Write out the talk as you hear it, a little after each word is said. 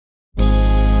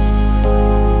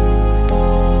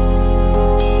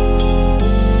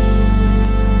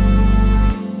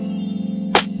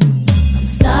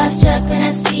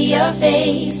see your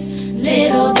face.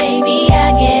 Little baby,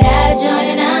 I get out of joint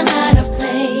and I'm out of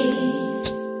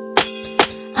place.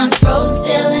 I'm frozen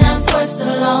still and I'm forced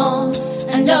along.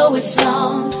 I know it's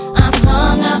wrong. I'm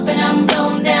hung up and I'm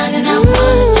blown down and I'm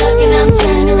wonderstruck and I'm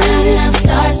turned around and I'm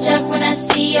starstruck when I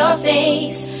see your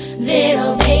face.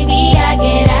 Little baby, I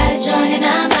get out of joint and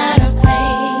I'm out of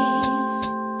place.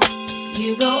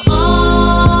 You go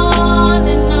on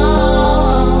and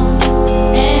on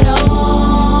and on.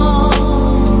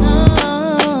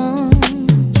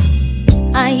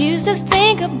 I used to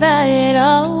think about it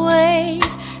always,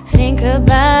 think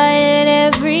about it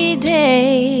every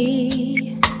day.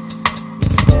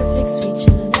 It's perfect, sweet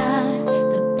July,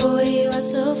 the boy you are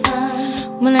so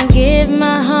fine. When I give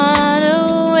my heart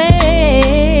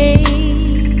away,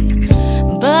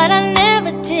 but I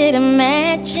never did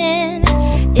imagine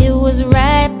it was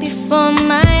right before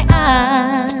my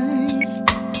eyes.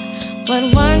 What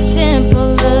one simple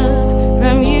look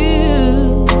from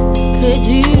you could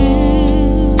do.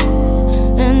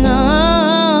 And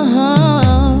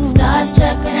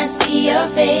starstruck when I see your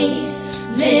face.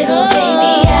 Little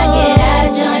baby, I get out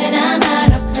of joint and I'm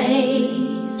out of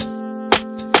place.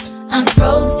 I'm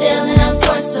frozen still and I'm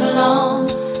forced along.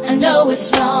 I know it's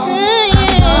wrong.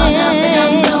 I'm hung up and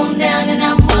I'm blown down and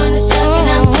I'm wonderstruck and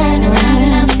I'm turned around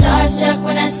and I'm starstruck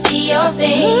when I see your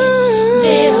face.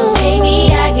 Little baby,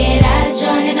 I get out of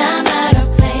joint and I'm out of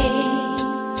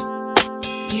place.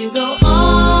 You go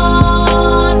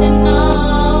on and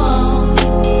on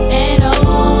and on.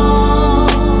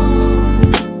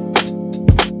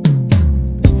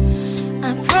 I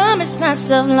promised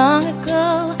myself long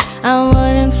ago I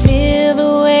wouldn't feel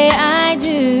the way I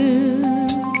do.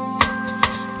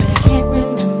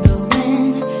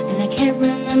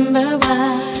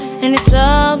 And it's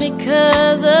all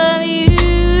because of you.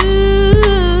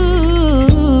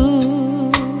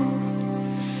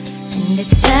 And it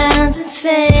sounds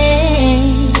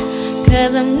insane,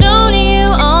 'cause I've known you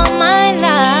all my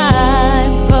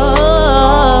life,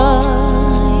 boy.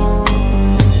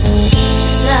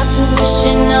 Stopped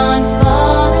wishing on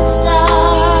falling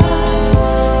stars,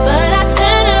 but I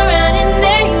turn around and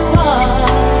there you are,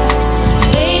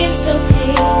 waiting so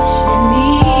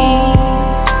patiently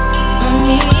for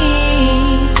me.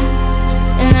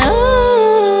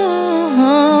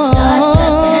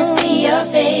 Starstruck when I see your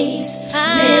face.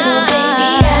 Little baby,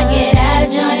 I get out of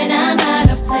joint and I'm out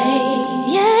of place.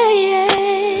 Yeah,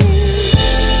 yeah.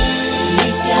 It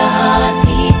makes your heart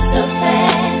beat so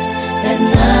fast. There's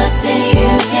nothing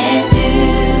you can do.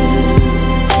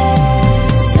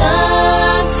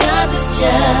 Sometimes it's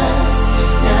just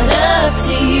not up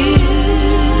to you.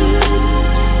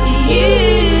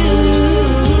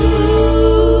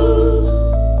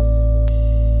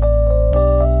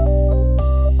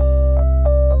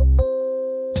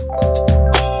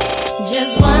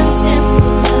 Just one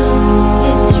simple look,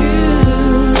 it's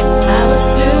true, I was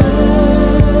through.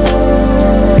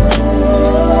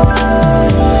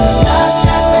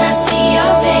 Starstruck when I see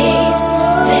your face.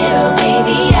 Little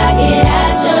baby, I get out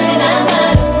of joint and I'm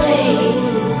out of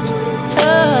place.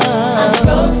 I'm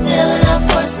frozen still and I'm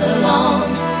forced along.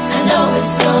 I know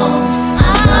it's wrong.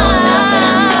 I'm blown up and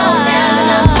I'm blown down and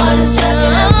I'm wonderstruck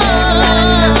and I'm turned around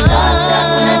and I'm starstruck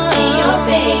when I see your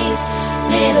face.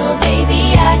 Little baby,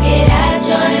 I get out of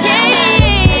joint and I'm out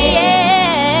of place.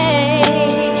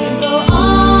 You go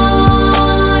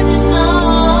on and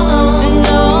on and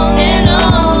on and on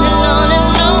and on and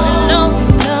on and on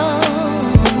and on.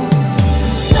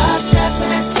 Starstruck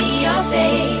when I see your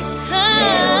face.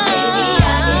 Little baby,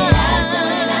 I get out of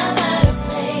joint and I'm out of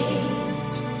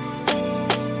place.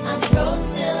 I'm frozen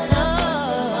still and